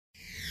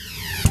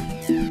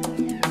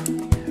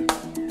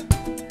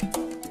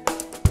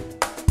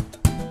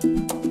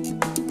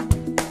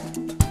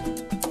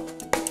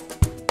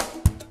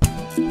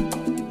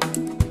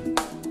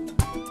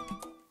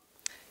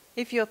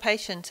If you're a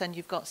patient and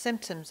you've got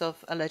symptoms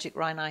of allergic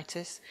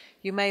rhinitis,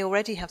 you may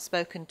already have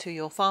spoken to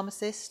your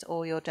pharmacist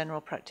or your general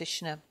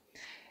practitioner.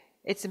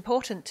 It's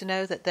important to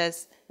know that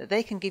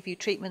they can give you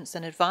treatments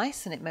and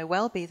advice, and it may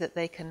well be that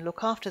they can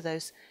look after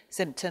those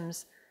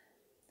symptoms.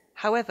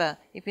 However,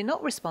 if you're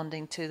not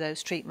responding to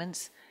those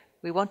treatments,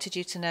 we wanted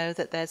you to know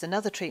that there's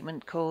another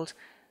treatment called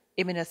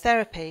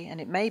immunotherapy, and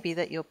it may be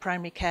that your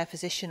primary care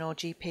physician or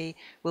GP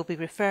will be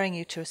referring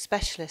you to a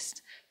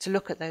specialist to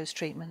look at those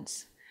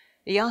treatments.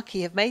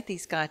 EAACI have made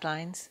these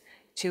guidelines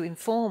to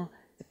inform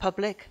the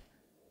public,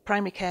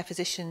 primary care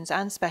physicians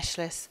and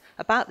specialists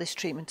about this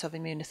treatment of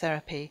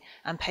immunotherapy,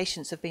 and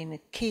patients have been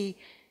the key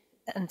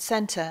and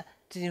centre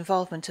to the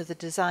involvement of the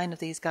design of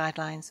these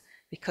guidelines,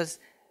 because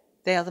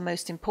they are the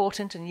most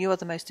important and you are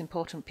the most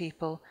important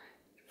people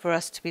for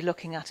us to be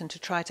looking at and to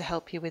try to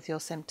help you with your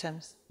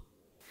symptoms.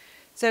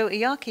 So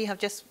EAACI have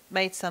just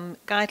made some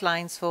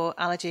guidelines for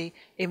allergy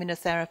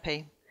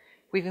immunotherapy.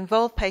 We've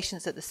involved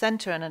patients at the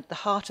centre and at the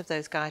heart of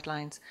those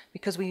guidelines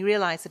because we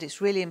realise that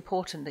it's really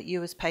important that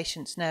you as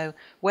patients know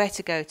where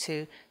to go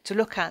to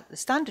look at the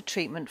standard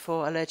treatment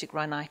for allergic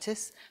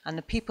rhinitis, and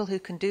the people who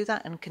can do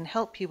that and can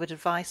help you with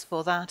advice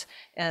for that,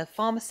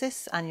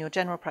 pharmacists and your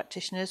general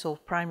practitioners or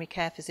primary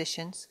care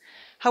physicians.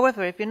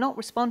 However, if you're not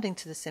responding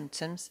to the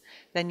symptoms,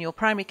 then your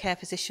primary care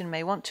physician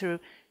may want to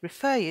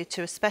refer you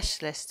to a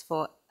specialist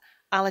for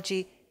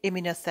allergy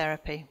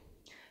immunotherapy.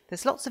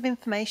 There's lots of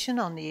information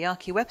on the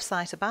EAACI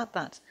website about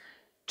that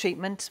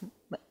treatment,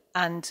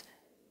 and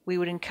we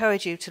would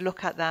encourage you to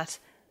look at that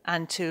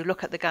and to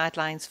look at the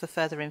guidelines for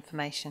further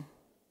information.